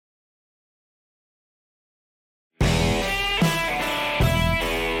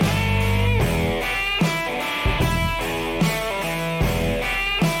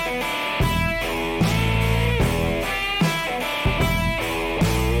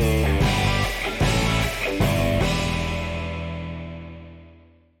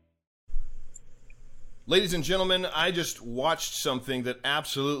Ladies and gentlemen, I just watched something that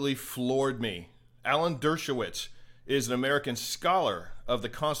absolutely floored me. Alan Dershowitz is an American scholar of the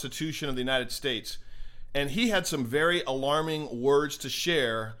Constitution of the United States, and he had some very alarming words to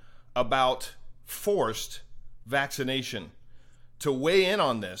share about forced vaccination. To weigh in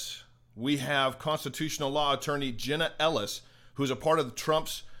on this, we have constitutional law attorney Jenna Ellis, who's a part of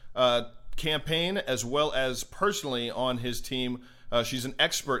Trump's campaign as well as personally on his team. She's an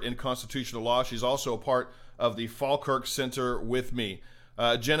expert in constitutional law. She's also a part of the Falkirk Center with me.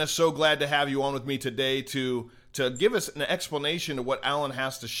 Jenna, so glad to have you on with me today to give us an explanation of what Alan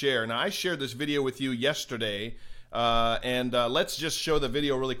has to share. Now, I shared this video with you yesterday, and let's just show the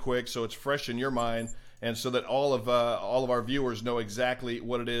video really quick so it's fresh in your mind and so that all of our viewers know exactly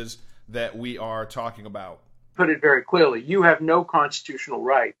what it is that we are talking about. Put it very clearly, you have no constitutional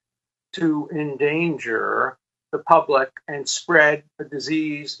right to endanger the public and spread a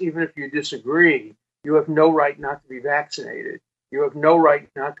disease, even if you disagree. You have no right not to be vaccinated. You have no right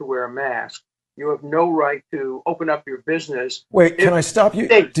not to wear a mask. You have no right to open up your business. Wait, can I stop you?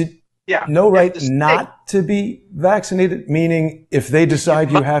 No right not to be vaccinated? Meaning if they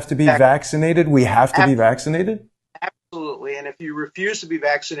decide you have to be vaccinated, we have to be vaccinated? Absolutely. And if you refuse to be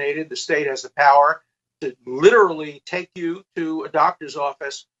vaccinated, the state has the power to literally take you to a doctor's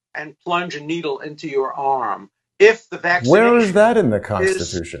office and plunge a needle into your arm. If the vaccination Where is that in the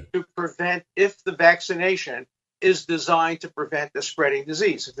Constitution? If the vaccination is designed to prevent the spreading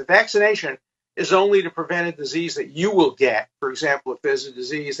disease. If the vaccination is only to prevent a disease that you will get, for example, if there's a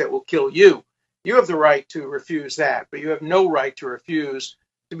disease that will kill you, you have the right to refuse that, but you have no right to refuse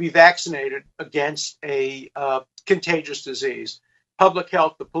to be vaccinated against a contagious disease. Public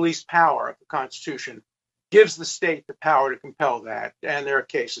health, the police power of the Constitution, gives the state the power to compel that, and there are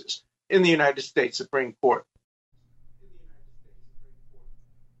cases in the United States Supreme Court.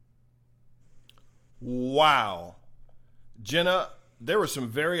 Wow. Jenna, there were some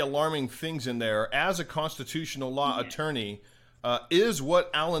very alarming things in there. As a constitutional law attorney, is what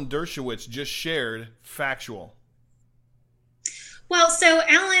Alan Dershowitz just shared factual? Well, so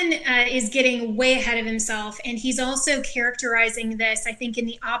Alan is getting way ahead of himself, and he's also characterizing this, I think, in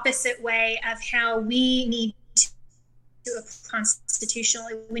the opposite way of how we need to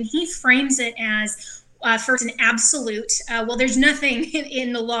constitutionally. When he frames it as first, an absolute. Well, there's nothing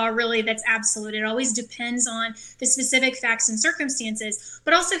in the law really that's absolute. It always depends on the specific facts and circumstances.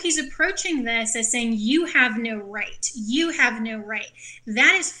 But also he's approaching this as saying, you have no right. You have no right.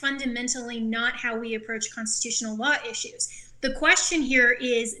 That is fundamentally not how we approach constitutional law issues. The question here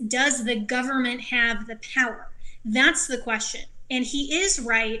is, does the government have the power? That's the question. And he is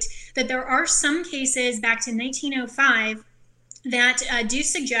right that there are some cases back to 1905 that do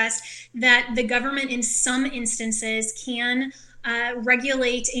suggest that the government in some instances can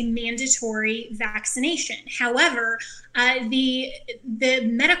regulate a mandatory vaccination. However, the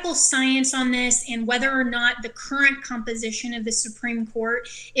medical science on this and whether or not the current composition of the Supreme Court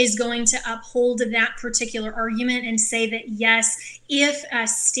is going to uphold that particular argument and say that yes, if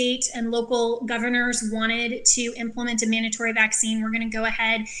state and local governors wanted to implement a mandatory vaccine, we're going to go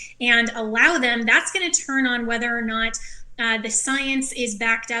ahead and allow them. That's going to turn on whether or not the science is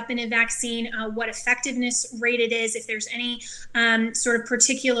backed up in a vaccine, what effectiveness rate it is, if there's any sort of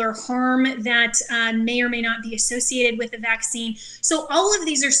particular harm that may or may not be associated with the vaccine. So all of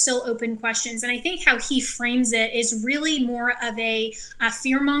these are still open questions. And I think how he frames it is really more of a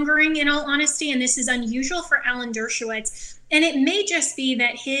fear-mongering, in all honesty. And this is unusual for Alan Dershowitz. And it may just be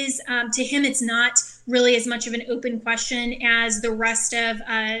that to him, it's not really as much of an open question as the rest of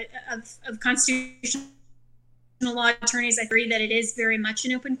constitutional law attorneys. I agree that it is very much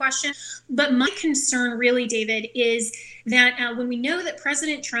an open question. But my concern really, David, is that when we know that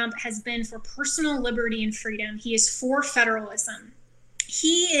President Trump has been for personal liberty and freedom, he is for federalism.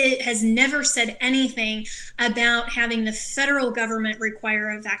 He has never said anything about having the federal government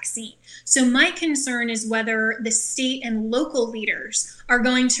require a vaccine. So my concern is whether the state and local leaders are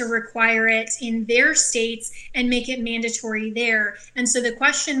going to require it in their states and make it mandatory there. And so the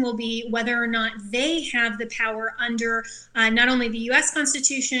question will be whether or not they have the power under not only the U.S.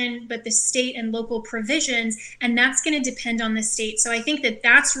 Constitution, but the state and local provisions. And that's going to depend on the state. So I think that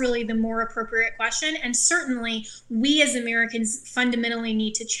that's really the more appropriate question. And certainly we as Americans fundamentally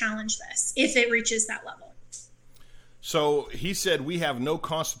need to challenge this if it reaches that level. So he said we have no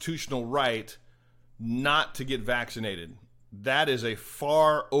constitutional right not to get vaccinated. That is a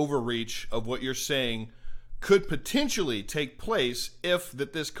far overreach of what you're saying could potentially take place if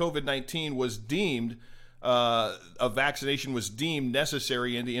this COVID-19 was deemed, a vaccination was deemed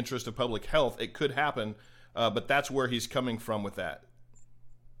necessary in the interest of public health. It could happen, but that's where he's coming from with that.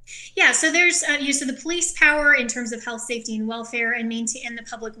 Yeah, so there's use of the police power in terms of health, safety, and welfare, and maintain the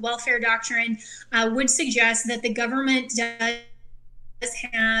public welfare doctrine would suggest that the government does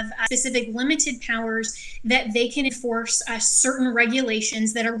have specific limited powers that they can enforce certain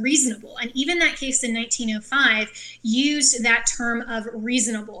regulations that are reasonable. And even that case in 1905 used that term of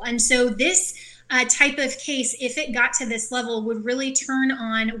reasonable. And so this type of case, if it got to this level, would really turn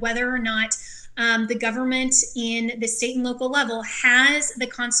on whether or not the government in the state and local level has the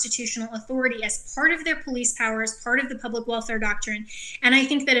constitutional authority as part of their police power, as part of the public welfare doctrine. And I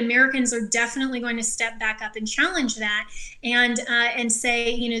think that Americans are definitely going to step back up and challenge that and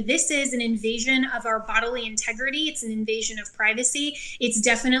say, you know, this is an invasion of our bodily integrity. It's an invasion of privacy. It's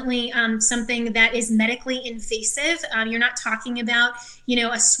definitely something that is medically invasive. You're not talking about, you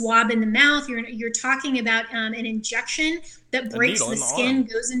know, a swab in the mouth. You're talking about an injection that breaks the skin,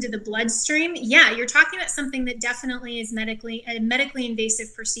 goes into the bloodstream. Yeah, you're talking about something that definitely is a medically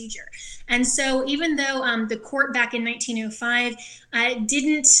invasive procedure. And so even though the court back in 1905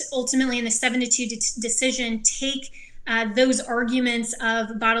 didn't ultimately in the 7-2 decision take those arguments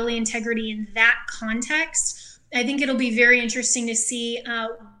of bodily integrity in that context, I think it'll be very interesting to see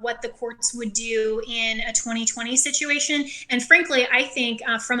what the courts would do in a 2020 situation. And frankly, I think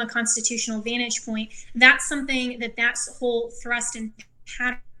from a constitutional vantage point, that's something that's whole thrust and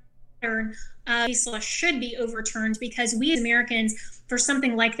pattern case law should be overturned, because we as Americans, for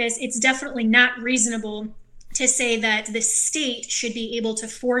something like this, it's definitely not reasonable to say that the state should be able to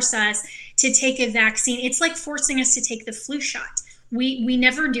force us to take a vaccine. It's like forcing us to take the flu shot. We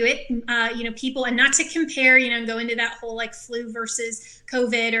never do it, you know, people, and not to compare, you know, go into that whole like flu versus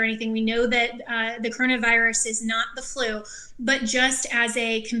COVID or anything. We know that the coronavirus is not the flu, but just as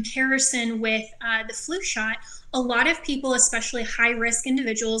a comparison with the flu shot, a lot of people, especially high-risk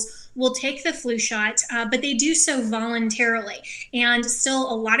individuals, will take the flu shot, but they do so voluntarily. And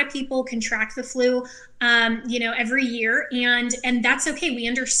still, a lot of people contract the flu, you know, every year, and that's okay. We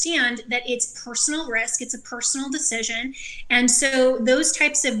understand that it's personal risk, it's a personal decision, and so those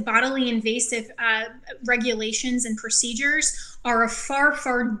types of bodily invasive regulations and procedures are a far,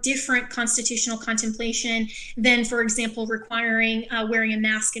 far different constitutional contemplation than, for example, requiring wearing a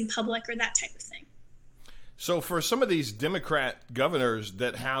mask in public or that type of thing. So for some of these Democrat governors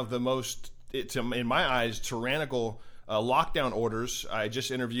that have the most, in my eyes, tyrannical lockdown orders, I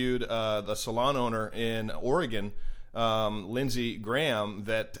just interviewed the salon owner in Oregon, Lindsey Graham,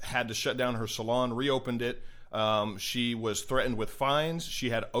 that had to shut down her salon, reopened it. She was threatened with fines.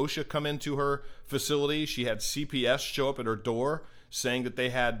 She had OSHA come into her facility. She had CPS show up at her door saying that they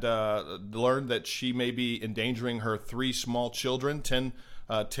had learned that she may be endangering her 3 small children,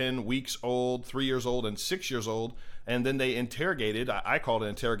 10 weeks old, 3 years old, and 6 years old. And then they interrogated, I called it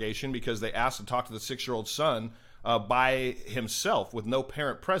interrogation, because they asked to talk to the 6-year-old son by himself with no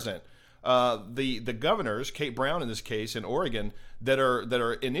parent present. The governors, Kate Brown in this case in Oregon, that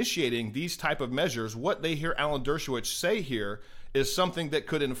are initiating these type of measures, what they hear Alan Dershowitz say here is something that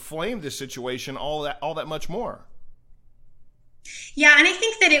could inflame this situation all that much more. Yeah, and I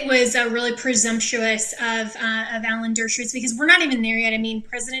think that it was really presumptuous of Alan Dershowitz, because we're not even there yet. I mean,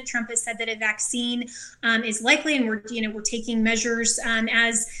 President Trump has said that a vaccine is likely, and we're taking measures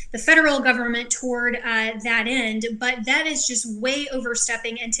as the federal government toward that end. But that is just way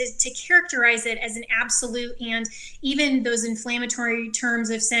overstepping, and to characterize it as an absolute, and even those inflammatory terms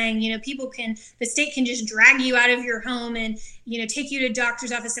of saying, you know, the state can just drag you out of your home and, you know, take you to a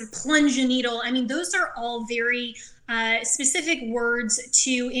doctor's office and plunge a needle. I mean, those are all very specific words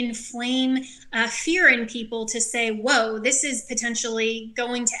to inflame fear in people, to say, whoa, this is potentially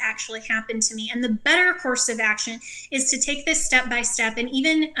going to actually happen to me. And the better course of action is to take this step by step. And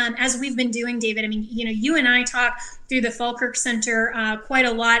even as we've been doing, David, I mean, you know, you and I talk through the Falkirk Center quite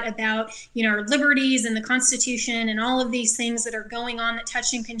a lot about, you know, our liberties and the Constitution and all of these things that are going on that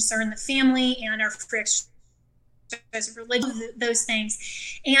touch and concern the family and our free as religion, those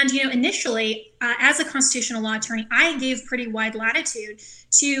things. And, you know, initially, as a constitutional law attorney, I gave pretty wide latitude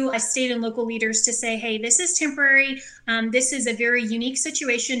to state and local leaders to say, hey, this is temporary. This is a very unique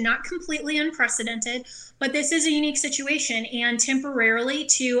situation, not completely unprecedented, but this is a unique situation. And temporarily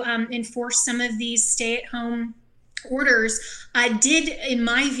to enforce some of these stay-at-home orders did, in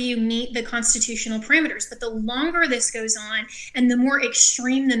my view, meet the constitutional parameters. But the longer this goes on and the more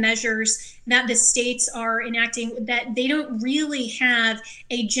extreme the measures that the states are enacting, that they don't really have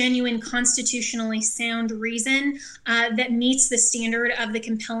a genuine constitutionally sound reason that meets the standard of the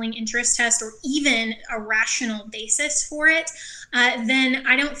compelling interest test or even a rational basis for it, then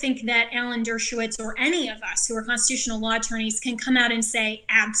I don't think that Alan Dershowitz or any of us who are constitutional law attorneys can come out and say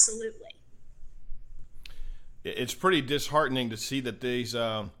absolutely. It's pretty disheartening to see that these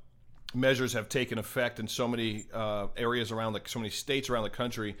measures have taken effect in so many areas around so many states around the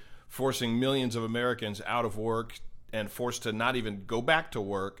country, forcing millions of Americans out of work and forced to not even go back to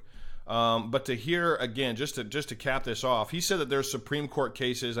work. But to hear again, just to cap this off, he said that there's Supreme Court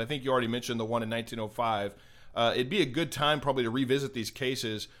cases. I think you already mentioned the one in 1905. It'd be a good time probably to revisit these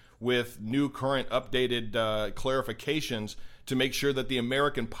cases with new, current, updated clarifications to make sure that the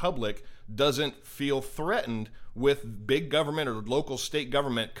American public doesn't feel threatened with big government or local state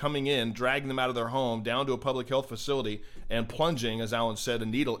government coming in, dragging them out of their home down to a public health facility and plunging, as Alan said, a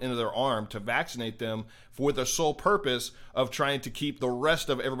needle into their arm to vaccinate them for the sole purpose of trying to keep the rest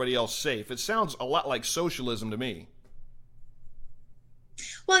of everybody else safe. It sounds a lot like socialism to me.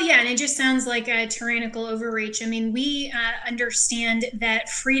 Well, yeah, and it just sounds like a tyrannical overreach. I mean, we understand that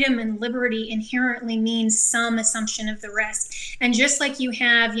freedom and liberty inherently means some assumption of the risk. And just like you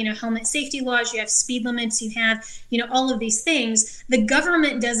have, helmet safety laws, you have speed limits, you have, all of these things, the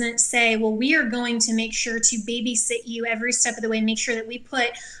government doesn't say, well, we are going to make sure to babysit you every step of the way, make sure that we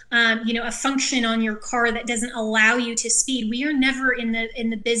put a function on your car that doesn't allow you to speed. We are never in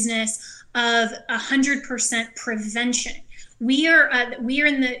the business of 100% prevention. We are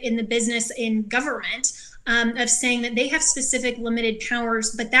in the business in government of saying that they have specific limited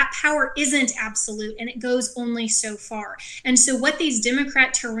powers, but that power isn't absolute and it goes only so far. And so what these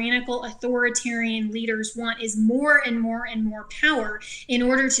Democrat tyrannical authoritarian leaders want is more and more and more power in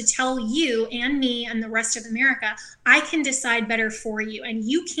order to tell you and me and the rest of America, I can decide better for you. And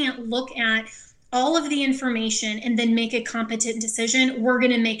you can't look at all of the information and then make a competent decision. We're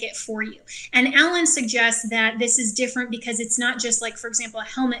going to make it for you. And Alan suggests that this is different because it's not just like, for example, a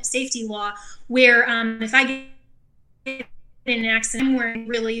helmet safety law where if I get in an accident, where it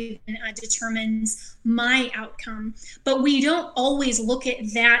really determines my outcome. But we don't always look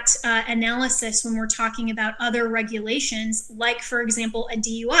at that analysis when we're talking about other regulations, like, for example, a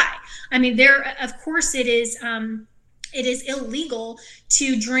DUI. I mean, of course, it is illegal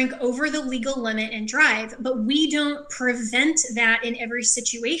to drink over the legal limit and drive, but we don't prevent that in every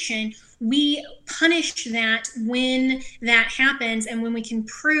situation. We punish that when that happens and when we can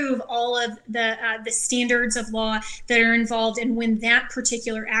prove all of the standards of law that are involved and when that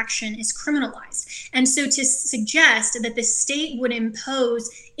particular action is criminalized. And so to suggest that the state would impose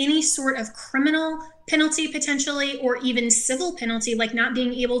any sort of criminal penalty potentially, or even civil penalty, like not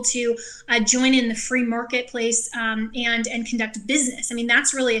being able to join in the free marketplace and conduct business. I mean,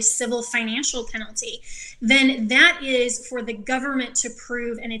 that's really a civil financial penalty. Then that is for the government to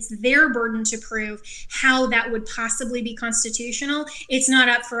prove, and it's their burden to prove how that would possibly be constitutional. It's not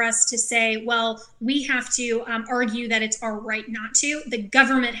up for us to say, well, we have to argue that it's our right not to. The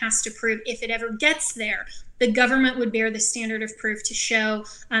government has to prove, if it ever gets there, the government would bear the standard of proof to show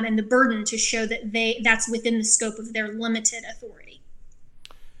and the burden to show that that's within the scope of their limited authority.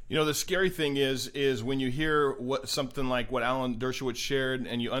 The scary thing is when you hear something like what Alan Dershowitz shared,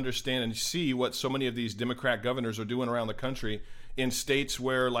 and you understand and see what so many of these Democrat governors are doing around the country in states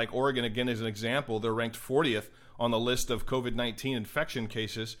where, like Oregon, again, as an example, they're ranked 40th on the list of COVID-19 infection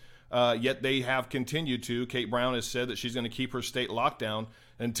cases. Yet they have continued to. Kate Brown has said that she's going to keep her state lockdown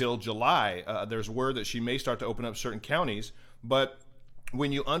until July. There's word that she may start to open up certain counties. But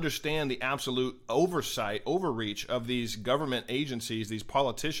when you understand the absolute overreach of these government agencies, these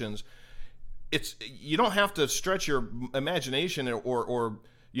politicians, you don't have to stretch your imagination or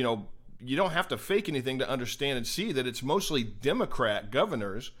you don't have to fake anything to understand and see that it's mostly Democrat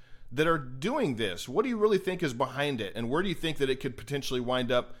governors that are doing this. What do you really think is behind it? And where do you think that it could potentially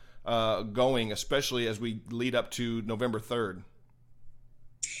wind up going, especially as we lead up to November 3rd?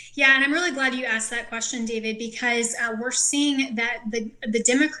 Yeah, and I'm really glad you asked that question, David, because we're seeing that the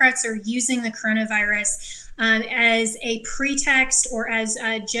Democrats are using the coronavirus as a pretext or as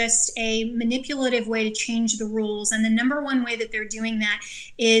just a manipulative way to change the rules. And the number one way that they're doing that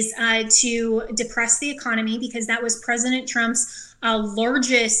is to depress the economy, because that was President Trump's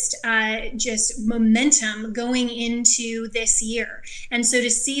largest just momentum going into this year. And so to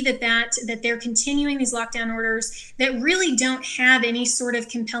see that they're continuing these lockdown orders that really don't have any sort of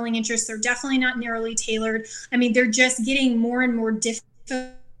compelling interest, they're definitely not narrowly tailored. I mean, they're just getting more and more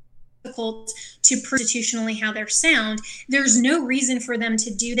difficult to prove constitutionally how they're sound. There's no reason for them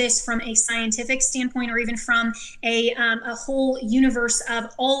to do this from a scientific standpoint or even from a whole universe of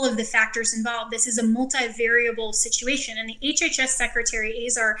all of the factors involved. This is a multivariable situation. And the HHS Secretary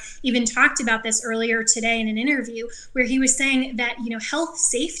Azar even talked about this earlier today in an interview where he was saying that, health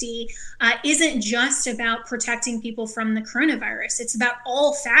safety isn't just about protecting people from the coronavirus. It's about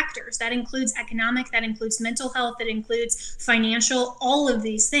all factors. That includes economic, that includes mental health, that includes financial, all of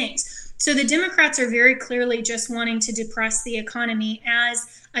these things. So the Democrats are very clearly just wanting to depress the economy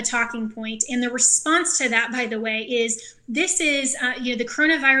as a talking point. And the response to that, by the way, is this is, the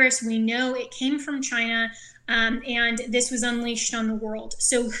coronavirus, we know it came from China. And this was unleashed on the world.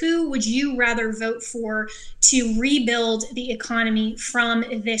 So who would you rather vote for to rebuild the economy from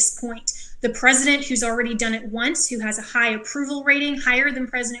this point? The president who's already done it once, who has a high approval rating, higher than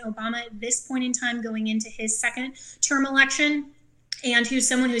President Obama at this point in time going into his second term election, and who's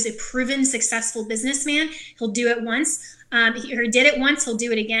someone who's a proven successful businessman. He'll do it once. He did it once, he'll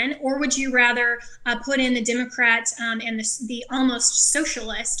do it again. Or would you rather put in the Democrat and the almost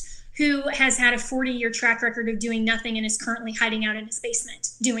socialist who has had a 40-year track record of doing nothing and is currently hiding out in his basement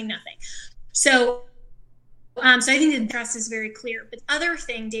doing nothing? So I think the trust is very clear. But the other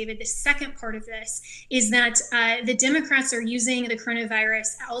thing, David, the second part of this is that the Democrats are using the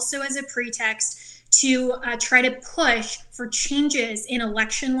coronavirus also as a pretext to try to push for changes in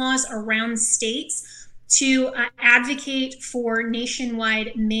election laws around states to advocate for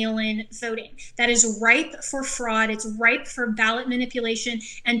nationwide mail-in voting. That is ripe for fraud. It's ripe for ballot manipulation.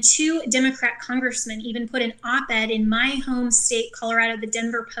 And 2 Democrat congressmen even put an op-ed in my home state, Colorado, the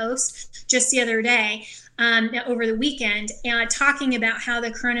Denver Post, just the other day, over the weekend, talking about how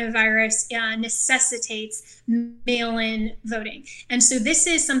the coronavirus necessitates mail-in voting. And so this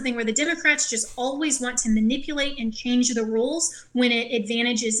is something where the Democrats just always want to manipulate and change the rules when it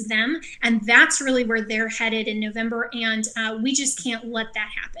advantages them. And that's really where they're headed in November. And we just can't let that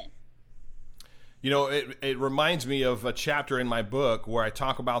happen. You know, it reminds me of a chapter in my book where I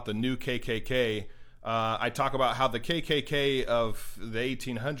talk about the new KKK. I talk about how the KKK of the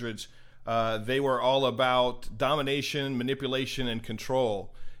 1800s, they were all about domination, manipulation, and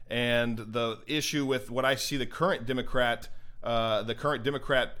control. And the issue with what I see the current Democrat and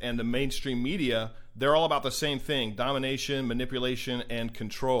the mainstream media, they're all about the same thing: domination, manipulation, and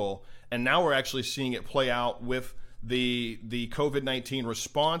control. And now we're actually seeing it play out with the COVID-19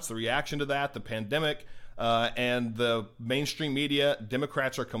 response, the reaction to that, the pandemic, and the mainstream media.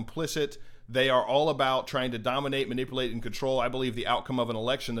 Democrats are complicit. They are all about trying to dominate, manipulate, and control, I believe, the outcome of an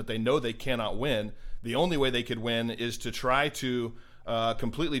election that they know they cannot win. The only way they could win is to try to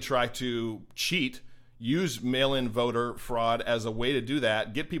completely try to cheat, use mail-in voter fraud as a way to do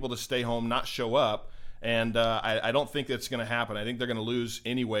that, get people to stay home, not show up. And I don't think that's going to happen. I think they're going to lose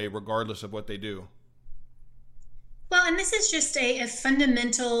anyway, regardless of what they do. Well, and this is just a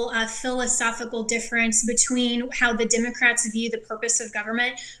fundamental philosophical difference between how the Democrats view the purpose of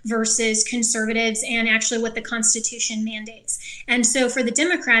government versus conservatives and actually what the Constitution mandates. And so for the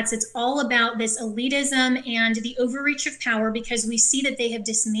Democrats, it's all about this elitism and the overreach of power, because we see that they have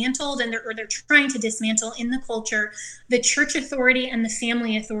dismantled they're trying to dismantle in the culture the church authority and the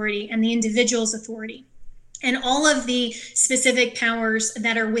family authority and the individual's authority, and all of the specific powers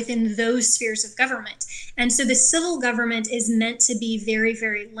that are within those spheres of government. And so the civil government is meant to be very,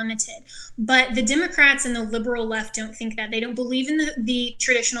 very limited. But the Democrats and the liberal left don't think that. They don't believe in the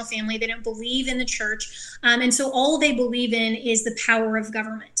traditional family. They don't believe in the church. And so all they believe in is the power of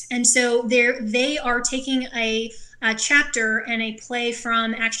government. And so they are taking a chapter and a play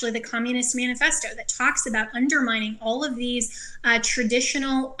from actually the Communist Manifesto that talks about undermining all of these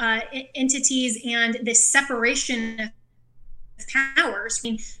traditional entities and the separation of powers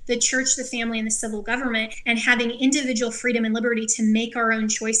between the church, the family, and the civil government, and having individual freedom and liberty to make our own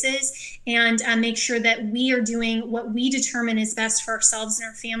choices and make sure that we are doing what we determine is best for ourselves and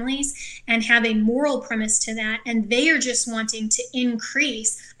our families, and have a moral premise to that. And they are just wanting to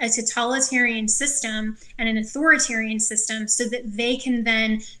increase a totalitarian system and an authoritarian system so that they can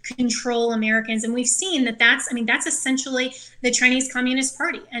then control Americans. And we've seen that that's essentially the Chinese Communist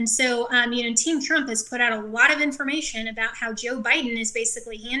Party. And so, Team Trump has put out a lot of information about how Joe Biden is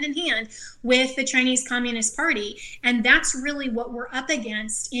basically hand in hand with the Chinese Communist Party. And that's really what we're up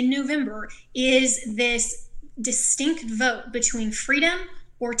against in November, is this distinct vote between freedom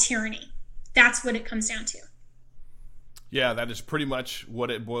or tyranny. That's what it comes down to. Yeah, that is pretty much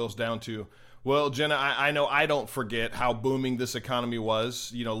what it boils down to. Well, Jenna, I know I don't forget how booming this economy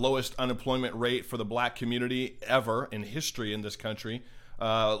was. Lowest unemployment rate for the black community ever in history in this country.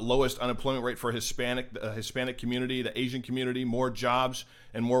 Lowest unemployment rate for Hispanic community, the Asian community, more jobs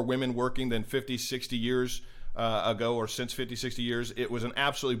and more women working than 50, 60 years ago, or since 50, 60 years. It was an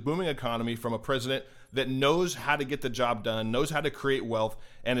absolutely booming economy from a president that knows how to get the job done, knows how to create wealth,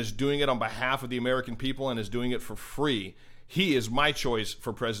 and is doing it on behalf of the American people and is doing it for free. He is my choice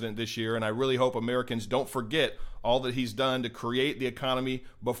for president this year, and I really hope Americans don't forget all that he's done to create the economy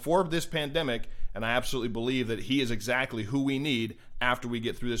before this pandemic, and I absolutely believe that he is exactly who we need after we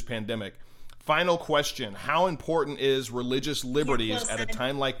get through this pandemic. Final question: how important is religious liberties at a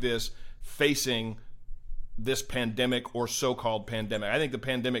time like this facing this pandemic or so-called pandemic. I think the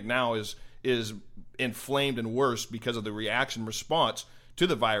pandemic now is inflamed and worse because of the response to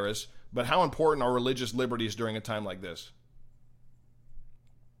the virus. But how important are religious liberties during a time like this?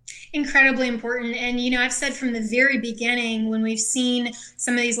 Incredibly important. And, I've said from the very beginning, when we've seen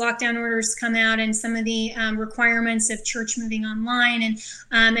some of these lockdown orders come out and some of the requirements of church moving online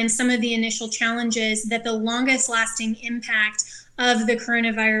and some of the initial challenges, that the longest lasting impact of the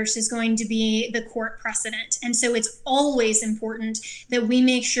coronavirus is going to be the court precedent. And so it's always important that we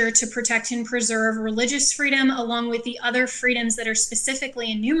make sure to protect and preserve religious freedom along with the other freedoms that are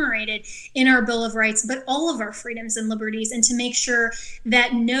specifically enumerated in our Bill of Rights, but all of our freedoms and liberties, and to make sure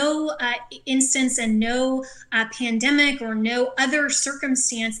that no instance and no pandemic or no other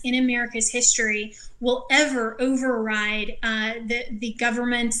circumstance in America's history will ever override the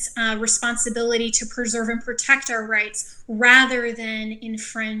government's responsibility to preserve and protect our rights rather than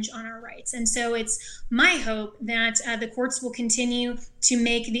infringe on our rights. And so it's my hope that the courts will continue to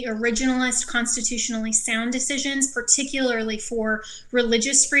make the originalist, constitutionally sound decisions, particularly for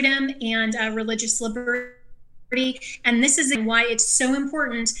religious freedom and religious liberty. And this is why it's so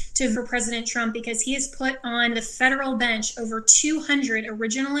important for President Trump, because he has put on the federal bench over 200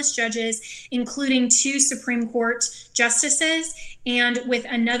 originalist judges, including 2 Supreme Court justices. And with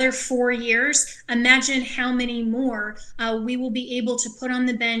another 4 years, imagine how many more we will be able to put on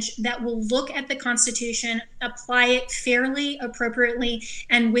the bench that will look at the Constitution, apply it fairly, appropriately,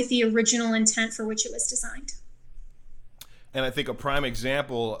 and with the original intent for which it was designed. And I think a prime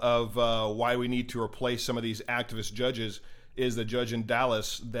example of why we need to replace some of these activist judges is the judge in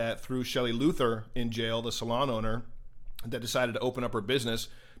Dallas that threw Shelley Luther in jail, the salon owner that decided to open up her business,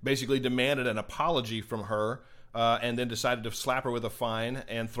 basically demanded an apology from her, and then decided to slap her with a fine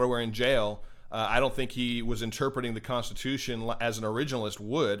and throw her in jail. I don't think he was interpreting the Constitution as an originalist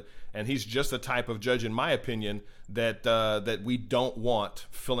would, and he's just the type of judge, in my opinion, that we don't want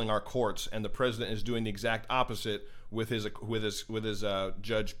filling our courts. And the president is doing the exact opposite with his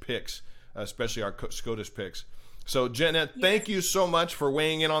judge picks, especially our SCOTUS picks. So, Jenna, thank you so much for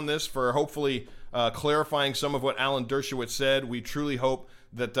weighing in on this, for hopefully clarifying some of what Alan Dershowitz said. We truly hope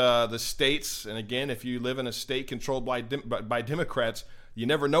that the states, and again, if you live in a state controlled by Democrats, you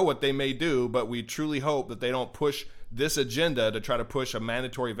never know what they may do, but we truly hope that they don't push this agenda to try to push a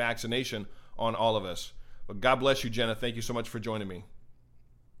mandatory vaccination on all of us. But God bless you, Jenna. Thank you so much for joining me.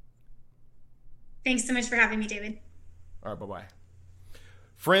 Thanks so much for having me, David. All right, bye-bye.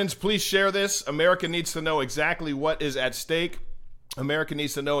 Friends, please share this. America needs to know exactly what is at stake. America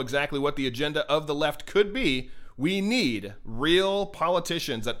needs to know exactly what the agenda of the left could be. We need real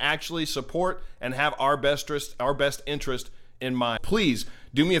politicians that actually support and have our best interest in mind. Please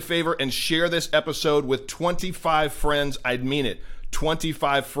do me a favor and share this episode with 25 friends. I'd mean it.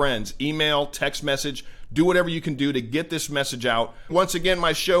 25 friends. Email, text message, do whatever you can do to get this message out. Once again,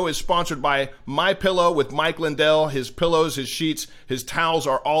 my show is sponsored by MyPillow with Mike Lindell. His pillows, his sheets, his towels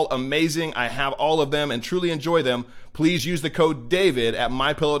are all amazing. I have all of them and truly enjoy them. Please use the code DAVID at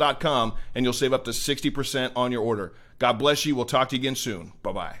mypillow.com and you'll save up to 60% on your order. God bless you. We'll talk to you again soon.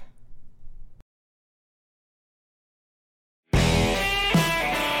 Bye-bye.